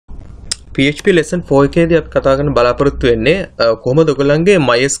PHP lesson 4 එකේදී අපි කතා කරන බලාපොරොත්තු වෙන්නේ කොහොමද ඔයගොල්ලන්ගේ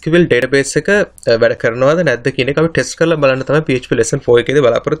MySQL database එක වැඩ කරනවද නැද්ද කියන එක අපි ටෙස්ට් කරලා බලන්න තමයි PHP lesson 4 එකේදී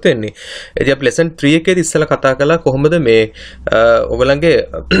බලාපොරොත්තු වෙන්නේ. ඉතින් අපි lesson 3 එකේදී ඉස්සෙල්ලා කතා කළා කොහොමද මේ ඔයගොල්ලන්ගේ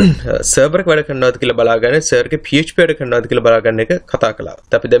server එක වැඩ කරනවද කියලා බලාගන්න, server එකේ PHP වැඩ කරනවද කියලා බලාගන්න එක කතා කළා.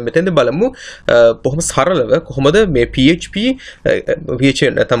 අපි දැන් මෙතෙන්දී බලමු බොහොම සරලව කොහොමද මේ PHP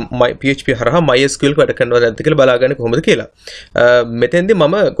නැත්නම් PHP හරහා MySQL වැඩ කරනවද නැද්ද කියලා බලාගන්න කොහොමද කියලා. මෙතෙන්දී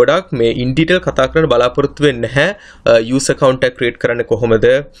මම ගොඩාක් මේ in detail කතා කරන්න බලාපොරොත්තු වෙන්නේ නැහැ. user account එක create කරන්නේ කොහොමද,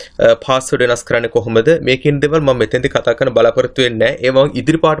 password වෙනස් කරන්නේ කොහොමද, මේකින් දේවල් මම මෙතෙන්දී කතා කරන්න බලාපොරොත්තු වෙන්නේ නැහැ. ඒ වගේ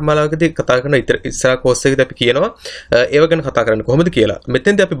ඉදිරි පාඨමාලාවකදී කතා කරන ඉස්සරහ course එකේදී අපි කියනවා ඒව ගැන කතා කරන්න කොහොමද කියලා.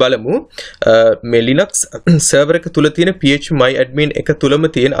 මෙතෙන්දී අපි බලමු මේ Linux server එක තුල තියෙන php myadmin එක තුලම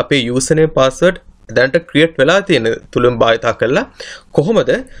තියෙන අපේ username password දැනට create වෙලා තියෙන තුලම භාවිතා කරලා කොහොමද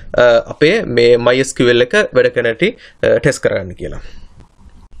අපේ මේ MySQL එක වැඩ කරන හැටි ටෙස්ට් කරගන්න කියලා.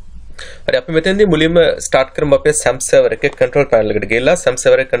 හරි අපි මෙතෙන්දී මුලින්ම ස්ටාර්ට් කරමු අපේ SAMP server එකේ control panel එකට ගිහලා SAMP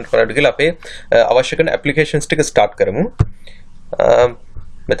server එකේ control panel එකට ගිහලා අපේ අවශ්‍ය කරන applications ටික ස්ටාර්ට් කරමු.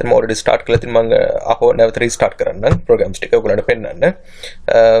 මෙතන මම already start කරලා තින් මම ආපහු නැවත restart කරන්න programs ටික ඔයගොල්ලන්ට පෙන්නන්න.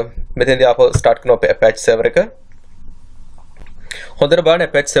 මෙතෙන්දී ආපහු start කරනවා අපේ Apache server එක. හොඳට බලන්න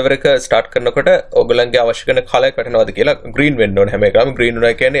Apache server එක start කරනකොට ඔයගොල්ලන්ගේ අවශ්‍ය කරන color එක වැටෙනවද කියලා green වෙන්න ඕනේ හැම එකම green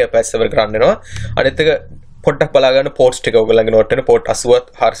වෙනවා කියන්නේ Apache server එක run වෙනවා. අනිත් එක පොඩ්ඩක් බලා ගන්න ports ටික ඔයගොල්ලන්ගේ note එකේ port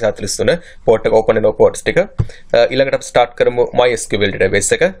 80443 port එක open වෙනවා ports ටික. ඊළඟට අපි start කරමු MySQL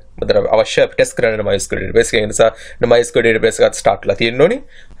database එක. මතර අවශ්‍ය අපි test කරන්න MySQL database එක. ඒ නිසා MySQL database එකත් start කරලා තියෙන්න ඕනේ.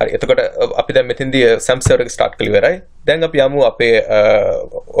 හරි එතකොට අපි දැන් මෙතෙන්දී SAMP server එක start කරලා ඉවරයි. දැන් අපි යමු අපේ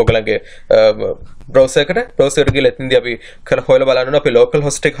ඔයගොල්ලන්ගේ browser එකට ගිහලා එතෙන්දී අපි කරලා හොයලා බලන්න ඕනේ අපේ local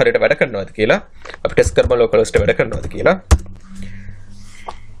host එක හරියට වැඩ කරනවද කියලා. අපි test කරමු local host එක වැඩ කරනවද කියලා.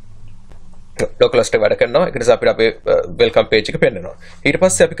 local host එක වැඩ කරනවා. ඒක නිසා අපිට අපේ welcome page එක පෙන්නනවා. ඊට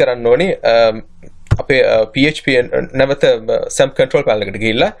පස්සේ අපි කරන්න ඕනේ අපේ PHP නැවත SAMP control panel එකට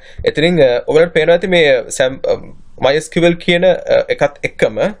ගිහිල්ලා එතනින් ඔයගලන්ට පේනවා ඇති මේ SAMP MySQL කියන එකත්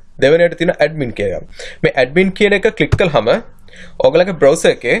එක්කම දෙවෙනියට තියෙන admin කියන එක. මේ admin කියන එක ක්ලික් කළාම ඔයගලගේ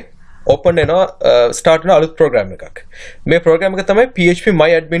browser එකේ open වෙනවා start වෙන අලුත් program එකක්. මේ program එක තමයි PHP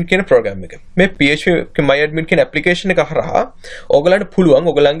myadmin කියන program එක. මේ PHP myadmin කියන application එක හරහා ඔයගලන්ට පුළුවන්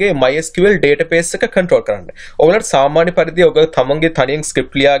ඔයගලන්ගේ MySQL database එක control කරන්න. ඔයගලන්ට සාමාන්‍ය පරිදි ඔයගල තමන්ගේ තනියෙන්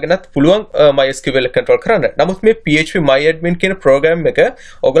script ලියාගෙනත් පුළුවන් MySQL එක control කරන්න. නමුත් මේ PHP myadmin කියන program එක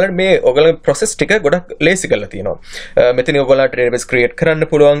ඔයගලන්ට මේ ඔයගලගේ process ටික ගොඩක් ලේසි කරලා තියෙනවා. මෙතන ඔයගලන්ට database create කරන්න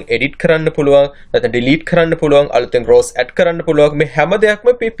පුළුවන්, edit කරන්න පුළුවන්, නැත්නම් delete කරන්න පුළුවන්, අලුතෙන් rows add කරන්න පුළුවන්. මේ හැම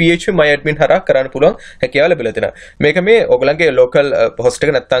දෙයක්ම මේ PHP myadmin හරහා කරන්න පුළුවන් හැකියාව ලැබිලා තියෙනවා. මේක මේ ඔයගලන්ගේ local host එක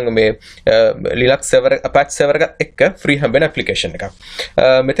නැත්නම් මේ Linux server Apache server එක එක්ක free හම්බෙන application එකක්.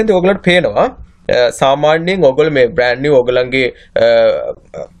 මෙතෙන්දී ඔයගලන්ට පේනවා සාමාන්‍යයෙන් ඔයගොල්ලෝ මේ brand new ඔයගලන්ගේ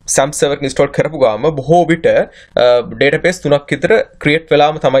SAMP server එක install කරපු ගාම බොහෝ විට database තුනක් විතර create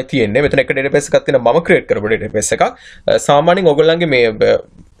වෙලාම තමයි තියෙන්නේ. මෙතන එක database එකක් තියෙනවා මම create කරපු database එකක්. සාමාන්‍යයෙන් ඔයගලන්ගේ මේ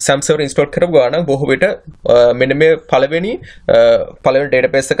SAMP server install කරපු ගාන බොහෝ විට මෙන්න මේ පළවෙනි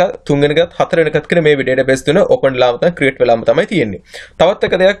database එක තුන්වෙනි එකත් හතරවෙනි එකත් කියන මේ database තුන open වෙලාම තමයි create වෙලාම තමයි තියෙන්නේ. තවත්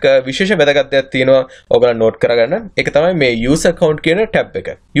එක දෙයක් විශේෂ වැදගත් දෙයක් තියෙනවා ඔයගලන් note කරගන්න. ඒක තමයි මේ user account කියන tab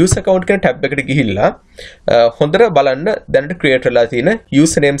එක. user account කියන tab එකට ගිහිල්ලා හොඳට බලන්න දැනට create වෙලා තියෙන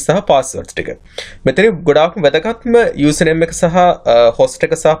username සහ passwords ටික. මෙතන ගොඩාක් වැදගත්ම username එක සහ host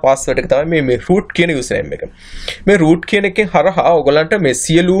එක සහ password එක තමයි මේ root කියන username එක. මේ root කියන එකෙන් හරහා ඔයගලන්ට මේ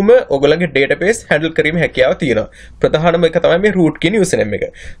සියලුම ඔයගලගේ database handle කිරීමේ හැකියාව තියෙනවා. ප්‍රධානම එක තමයි මේ root කියන username එක.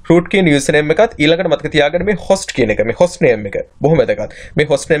 root කියන username එකත් ඊළඟට මතක තියාගන්න මේ host කියන එක, මේ host name එක බොහොම වැදගත්. මේ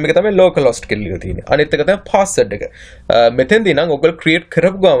host name එක තමයි local host කියලා ලියලා තියෙන්නේ. අනිත් එක තමයි password එක. මෙතෙන්දී නම් ඔයගොල්ලෝ create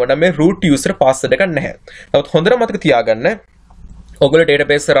කරපු ගමන් නම් මේ root user password එකක් නැහැ. නමුත් හොඳට මතක තියාගන්න ඔයගොල්ලෝ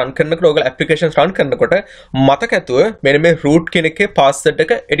database run කරනකොට ඔයගොල්ලෝ applications run කරනකොට මතක ඇතුව මෙන්න මේ root කියන එකේ password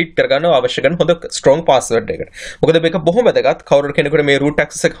එක edit කරගන්න අවශ්‍ය කරන හොඳ strong password එකකට. මොකද මේක බොහොම වැදගත්. කවුරු කෙනෙකුට මේ root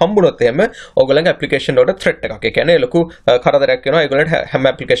access එක හම්බුනොත් එහෙම ඔයගොල්ලන්ගේ application වලට threat එකක්. ඒ කියන්නේ ලොකු කරදරයක් වෙනවා. ඒගොල්ලන්ට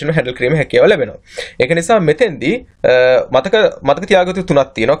හැම application එකම handle කිරීමේ හැකියාව ලැබෙනවා. ඒක නිසා මෙතෙන්දී මතක තියාගන්න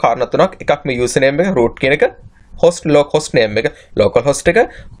තුනක් තියෙනවා. කාරණා තුනක්. එකක් මේ username එක root කියන එක, host name එක, local host එක,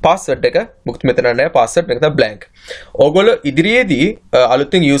 password එක මුකුත් මෙතන නැහැ. password එක තමයි blank. ඔයගොල්ලෝ ඉදිරියේදී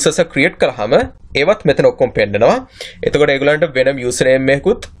අලුතින් users එක create කරාම ඒවත් මෙතන ඔක්කොම පෙන්නනවා. එතකොට ඒගොල්ලන්ට වෙනම username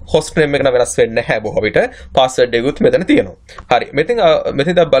එකකුත් host name එක නම් වෙනස් වෙන්නේ නැහැ බොහෝ විට. password එකකුත් මෙතන තියෙනවා. හරි.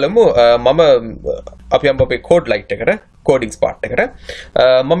 මෙතෙන් අපි බලමු මම අපි යමු අපේ code light එකට, coding part එකට.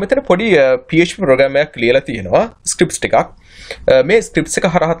 මම මෙතන පොඩි PHP program එකක් ලියලා තියෙනවා, scripts ටිකක්. මේ ස්ක්‍රිප්ට්ස් එක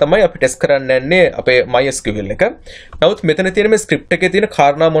හරහා තමයි අපි ටෙස්ට් කරන්න යන්නේ අපේ MySQL එක. නමුත් මෙතන තියෙන මේ ස්ක්‍රිප්ට් එකේ තියෙන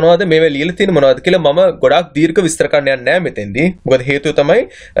කාරණා මොනවද මේවා ලියලා තියෙන මොනවද කියලා මම ගොඩාක් දීර්ඝ විස්තර කරන්න යන්නේ නැහැ මෙතෙන්දී. මොකද හේතුව තමයි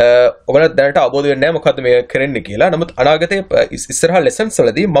ඔයගොල්ලෝ දැනට අවබෝධ වෙන්නේ නැහැ මොකද්ද මේ කරන්නේ කියලා. නමුත් අනාගතයේ ඉස්සරහා lessons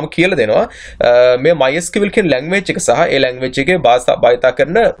වලදී මම කියලා දෙනවා මේ MySQL කියන language එක සහ ඒ language එකේ භාවිතා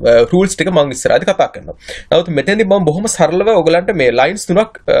කරන rules ටික මම ඉස්සරහදී කතා කරනවා. නමුත් මෙතෙන්දී මම බොහොම සරලව ඔයගලන්ට මේ lines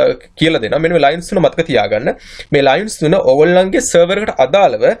තුනක් කියලා දෙනවා. මෙන්න මේ lines තුන මතක තියාගන්න. මේ lines තුන ඔයගොල්ලන්ගේ server එකට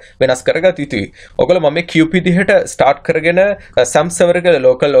අදාළව වෙනස් කරගත යුතුයි. ඔයගොල්ලෝ මම මේ QP දිහට start කරගෙන SAM server එක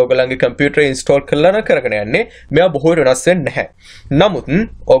local ඔයගොල්ලන්ගේ computer install කරලා නම් කරගෙන යන්නේ. මේවා බොහෝ වෙනස් වෙන්නේ නැහැ. නමුත්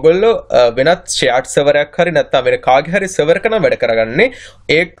ඔයගොල්ලෝ වෙනත් shared server එකක් හරි නැත්නම් වෙන කාගේ හරි server එක නම් වැඩ කරගන්නේ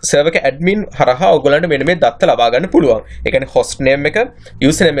ඒ server එක admin හරහා ඔයගොල්ලන්ට මෙන්න මේ දත්ත ලබා ගන්න පුළුවන්. ඒ කියන්නේ host name එක,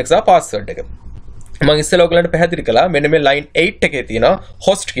 user name එක සහ password එක. මම ඉස්සෙල්ලා ඔයගලන්ට පැහැදිලි කළා මෙන්න මේ line 8 එකේ තියෙනවා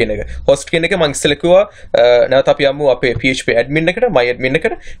host කියන එක. host කියන එක මම ඉස්සෙල්ලා කිව්වා නැවත අපි යමු අපේ PHP admin එකට my admin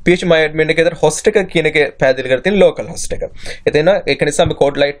එකට. PHP my admin එකේ දාලා host එක කියන එක පැහැදිලි කරලා තියෙන local host එක. එතන ඒක නිසා මේ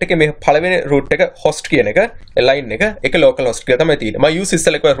code line එකේ මේ පළවෙනි root එක host කියන එක line එක ඒක local host කියලා තමයි තියෙන්නේ. මම use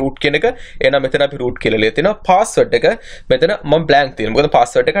ඉස්සෙල්ලා කිව්වා root කියන එක. එහෙනම් මෙතන අපි root කියලා ලියලා තියෙනවා. password එක මෙතන මම blank තියෙනවා. මොකද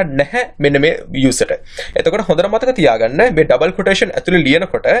password එක නැහැ මෙන්න මේ user ට. එතකොට හොඳට මතක තියාගන්න මේ double quotation ඇතුලේ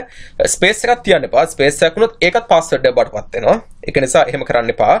ලියනකොට space එකක් තියන්න එපා. ස්පේස් එකක් වුණොත් ඒකත් පාස්වර්ඩ් එක බාටපත් වෙනවා. ඒක නිසා එහෙම කරන්න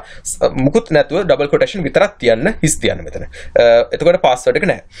එපා. මුකුත් නැතුව ඩබල් කොටේෂන් විතරක් තියන්න හිස් තියන්න මෙතන. එතකොට පාස්වර්ඩ් එක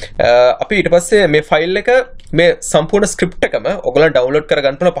නැහැ. අපි ඊට පස්සේ මේ ෆයිල් එක මේ සම්පූර්ණ ස්ක්‍රිප්ට් එකම ඔයගොල්ලෝ ඩවුන්ලෝඩ්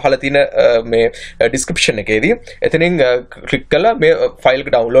කරගන්න පුළුවන් පහළ තියෙන මේ ඩිස්ක්‍රිප්ෂන් එකේදී. එතනින් ක්ලික් කරලා මේ ෆයිල් එක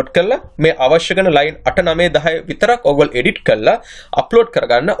ඩවුන්ලෝඩ් කරලා මේ අවශ්‍ය කරන ලයින් 8 9 10 විතරක් ඔයගොල්ලෝ එඩිට් කරලා අප්ලෝඩ්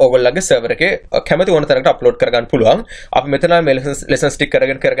කරගන්න ඔයගොල්ලන්ගේ සර්වර් එකේ කැමති ඕන තැනකට අප්ලෝඩ් කරගන්න පුළුවන්. අපි මෙතන මේ lessons ටික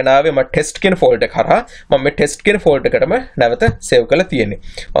කරගෙන ආවේ මම ටෙස්ට් කියන ෆෝල්ඩර් එක හරහා මම මේ ටෙස්ට් කියන ෆෝල්ඩර් එකටම නැවත සේව් කරලා තියෙන්නේ.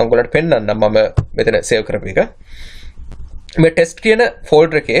 මම ඔයගොල්ලන්ට පෙන්නන්නම් මම මෙතන සේව් කරපු එක. මේ ටෙස්ට් කියන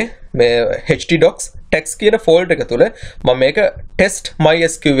ෆෝල්ඩර් එකේ මේ htdocs text කියන ෆෝල්ඩර් එක තුල මම මේක test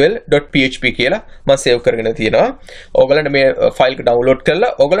mysql.php කියලා මම සේව් කරගෙන තියෙනවා. ඔයගලන්ට මේ ෆයිල් එක ඩවුන්ලෝඩ්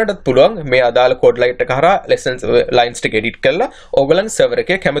කරලා ඔයගලන්ටත් පුළුවන් මේ අදාළ කෝඩ් ලයින් එක හරහා lessons lines ටික edit කරලා ඔයගලන්ගේ server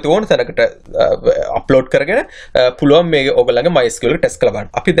එකේ කැමති ඕන තැනකට අප්ලෝඩ් කරගෙන පුළුවන් මේ ඔයගලන්ගේ MySQL එක ටෙස්ට් කරලා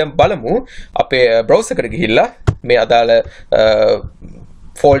බලන්න. අපි දැන් බලමු අපේ browser එකට ගිහිල්ලා මේ අදාළ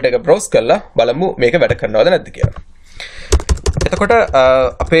ෆෝල්ඩර් එක browse කරලා බලමු මේක වැඩ කරනවද නැද්ද කියලා. එතකොට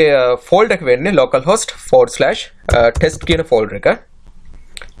අපේ ෆෝල්ඩර් එක වෙන්නේ localhost/test කියන ෆෝල්ඩර් එක.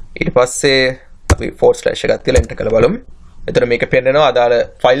 ඊට පස්සේ අපි / එකක් තියලා enter කරලා බලමු. එතන මේක පෙන්නනවා අදාළ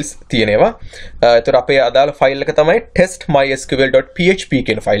ෆයිල්ස් තියෙනවා. එතකොට අපේ අදාළ ෆයිල් එක තමයි test mysql.php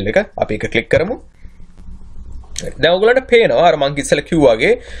කියන ෆයිල් එක. අපි ඒක ක්ලික් කරමු. දැන් ඔයගොල්ලන්ට පේනවා අර මම ඉස්සෙල්ලා කිව්වා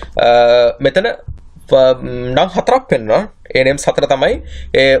වගේ මෙතන නම් හතරක් පෙන්වනවා. ඒ names හතර තමයි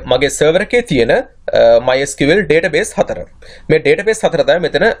මගේ server එකේ තියෙන MySQL database හතර. මේ database හතර තමයි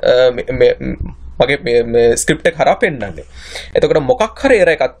මෙතන මගේ මේ script එක හරහා පෙන්නන්නේ. එතකොට මොකක් හරි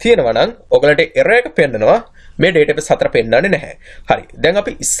error එකක් තියෙනවා නම් ඔයගලන්ට error එක පෙන්නනවා. මේ database හතර පෙන්නන්නේ නැහැ. හරි. දැන්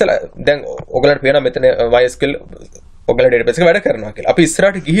අපි ඉස්සලා දැන් ඔයගලන්ට පේනවා මෙතන MySQL ඔයගලගේ database එක වැඩ කරනවා කියලා. අපි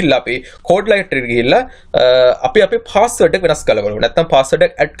ඉස්සරහට ගිහිල්ලා අපි code line එකට ගිහිල්ලා අපි අපේ password එක වෙනස් කරලා බලමු. නැත්නම් password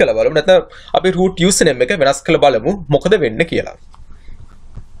එක add කරලා බලමු. නැත්නම් අපි root username එක වෙනස් කරලා බලමු මොකද වෙන්නේ කියලා.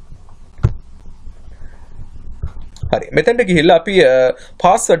 හරි. මෙතෙන්ට ගිහිල්ලා අපි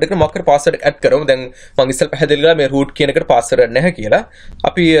password එකට මොකක්ද password එක add කරමු. දැන් මම ඉස්සෙල්ලා පැහැදිලි කරලා මේ root කියන එකට password නැහැ කියලා.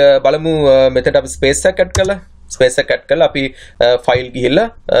 අපි බලමු මෙතෙන්ට අපි space එක add කරලා අපි file ගිහිල්ලා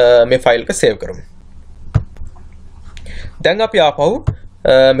මේ file එක save කරමු. දැන් අපි ආපහු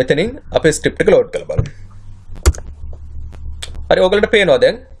මෙතනින් අපේ ස්ක්‍රිප්ට් එක ලෝඩ් කරලා බලමු. හරි ඔයගලන්ට පේනවා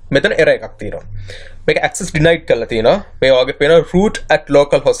දැන් මෙතන error එකක් තියෙනවා. මේක access denied කරලා තියෙනවා. මේ වගේ පේනවා root at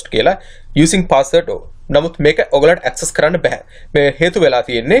localhost කියලා using password. නමුත් මේක ඔයගලන්ට access කරන්න බෑ. මේ හේතු වෙලා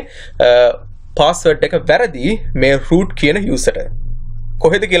තියෙන්නේ password එක වැරදි මේ root කියන user ට.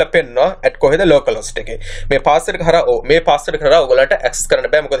 කොහෙද කියලා පෙන්නනවා at කොහෙද localhost එකේ. මේ password එක හරහා මේ password එක හරහා ඔයගලන්ට access කරන්න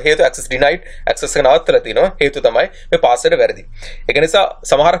බෑ. මොකද හේතුව access denied access එක නවත්තලා තිනවා. හේතුව තමයි මේ password වැරදි. ඒක නිසා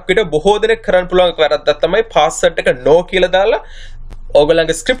සමහරක් විට බොහෝ දෙනෙක් කරන්න පුළුවන් වැරද්දක් තමයි password එක no කියලා දාලා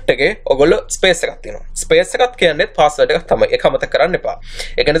ඔයගලගේ ස්ක්‍රිප්ට් එකේ ඔයගොල්ලෝ ස්පේස් එකක් තියෙනවා. ස්පේස් එකක් කියන්නේ පාස්වර්ඩ් එකක් තමයි. ඒක අමතක කරන්න එපා.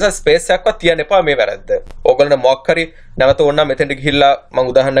 ඒක නිසා ස්පේස් එකක්වත් තියන්න එපා මේ වැරද්ද. ඔයගොල්ලෝ මොකක් හරි නැවත ඕනනම් මෙතෙන්ට ගිහිල්ලා මම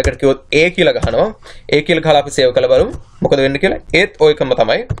උදාහරණයකට කිව්වොත් A කියලා ගහනවා. A කියලා ගහලා අපි සේව් කරලා බලමු. මොකද වෙන්නේ කියලා. ඒත් ඔය එකම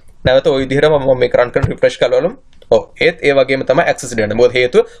තමයි. නැවත ওই විදිහටම මම මේක රන් කරන රිෆ්‍රෙෂ් කරලා බලමු. ඔව් ඒත් ඒ වගේම තමයි ඇක්සස් දෙන්න. මොකද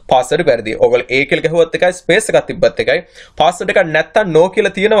හේතුව පාස්වර්ඩ් වැරදි. ඔයගොල්ලෝ A කියලා ගහුවත් එකයි ස්පේස් එකක් තිබ්බත් එකයි. පාස්වර්ඩ් එකක් නැත්තම් no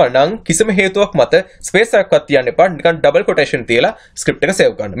කියලා තියෙනවා නම් කිසිම හේතුවක් මත ස්පේස් එකක්වත් තියන්න එපා. නිකන් ඩබල් කොටේෂන් තියලා ස්ක්‍රිප්ට් එක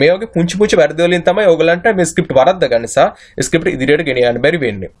සේව් කරන්න. මේ වගේ පුංචි පුංචි වැරදි වලින් තමයි ඔයගොල්ලන්ට මේ ස්ක්‍රිප්ට් වරද්ද ගන්න නිසා ස්ක්‍රිප්ට් ඉදිරියට ගෙන යන්න බැරි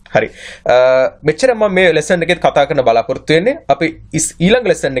වෙන්නේ. හරි. මෙච්චර මම මේ ලෙසන් එකේත් කතා කරන්න බලාපොරොත්තු වෙන්නේ. අපි ඊළඟ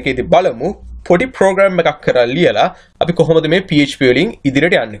ලෙසන් එකේදී බලමු පොඩි ප්‍රෝග්‍රෑම් එකක් කරලා ලියලා අපි කොහොමද මේ PHP වලින්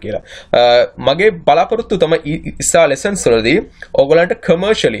ඉදිරියට යන්න කියලා. මගේ බලාපොරොත්තු තමයි ඉස්සර ලෙසන්ස් වලදී ඔයගොල්ලන්ට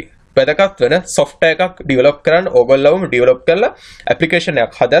කමර්ෂියලි වැදගත් වෙන software එකක් develop කරන්න ඕගොල්ලෝම develop කරලා application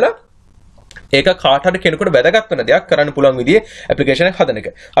එකක් හදලා ඒක කාට හරි කෙනෙකුට වැදගත් වෙන දෙයක් කරන්න පුළුවන් විදිහේ application එකක් හදන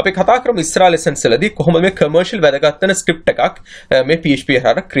එක. අපි කතා කරමු ඉස්සර lessons වලදී කොහොමද මේ commercial වැදගත් වෙන script එකක් මේ PHP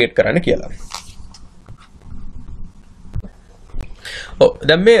හරහා create කරන්න කියලා.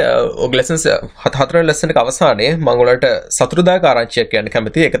 දැන් මේ lessons හතරවෙනි lesson එක අවසානයේ මම ඔයාලට සතුටුදායක ආරංචියක් කියන්න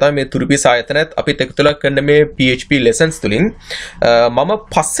කැමතියි. ඒක තමයි මේ තුරුපියස ආයතනයත් අපිත් එකතුලා කරන මේ PHP lessons තුලින් මම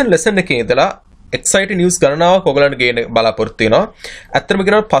පස්වෙනි lesson එකේ ඉඳලා exciting news ගණනාවක් ඔයගලන්ට ගේන්න බලාපොරොත්තු වෙනවා. ඇත්තටම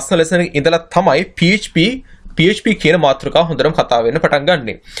කියනවා පස්වෙනි lesson එකේ ඉඳලා තමයි PHP කියන මාතෘකාව හොඳටම කතා වෙන්න පටන්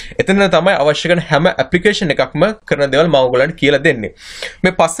ගන්නෙ. එතන තමයි අවශ්‍ය කරන හැම application එකක්ම කරන දේවල් මම ඔයගලන්ට කියලා දෙන්නේ.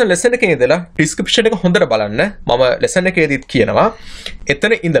 මේ පස්වෙනි lesson එකේ ඉඳලා description එක හොඳට බලන්න. මම lesson එකේදීත් කියනවා.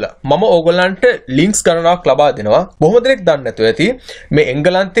 එතන ඉඳලා මම ඔයගලන්ට links ගණනාවක් ලබා දෙනවා. බොහොම දෙනෙක් දන්නේ නැතුව ඇති මේ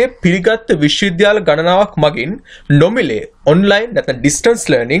එංගලන්තයේ පිළිගත් විශ්වවිද්‍යාල ගණනාවක් මගින් නොමිලේ online නැත්නම් distance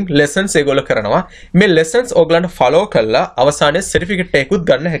learning lessons ඒගොල්ලෝ කරනවා. මේ lessons ඔයගලන්ට follow කරලා අවසානයේ certificate එකකුත්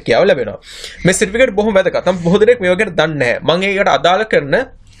ගන්න හැකියාව ලැබෙනවා. මේ certificate බොහොම වැදගත්. බොහෝ දෙනෙක් මේ වගේ දන්නේ නැහැ. මම ඒකට අදාළ කරන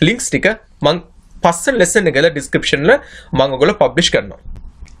links ටික මම පස්සේ lesson එකේ description වල මම ඔයගොල්ලෝ publish කරනවා.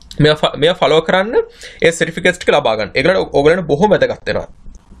 මෙයා follow කරන්න ඒ certificates ටික ලබා ගන්න. ඒගොල්ලෝ ඔයගොල්ලන්ට බොහොම වැදගත් වෙනවා.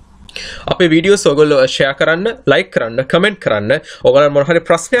 අපේ වීඩියෝස් ඔයගොල්ලෝ share කරන්න, like කරන්න, comment කරන්න. ඔයගොල්ලන්ට මොන හරි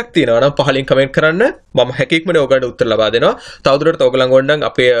ප්‍රශ්නයක් තියෙනවා නම් පහලින් comment කරන්න. මම හැකියක්මනේ ඔයගොල්ලන්ට උත්තර ලබා දෙනවා. තවදුරටත් ඔයගොල්ලන් ඕනනම්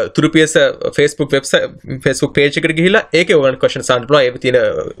අපේ තුරුපියස Facebook page එකට ගිහිල්ලා ඒකේ ඔයගොල්ලන්ට questions අහන්න පුළුවන්. ඒක තියෙන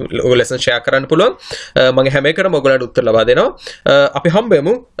lesson share කරන්න පුළුවන්. මම හැම එකටම ඔයගොල්ලන්ට උත්තර ලබා දෙනවා. අපි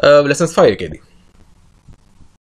හම්බෙමු lessons 5 එකේදී.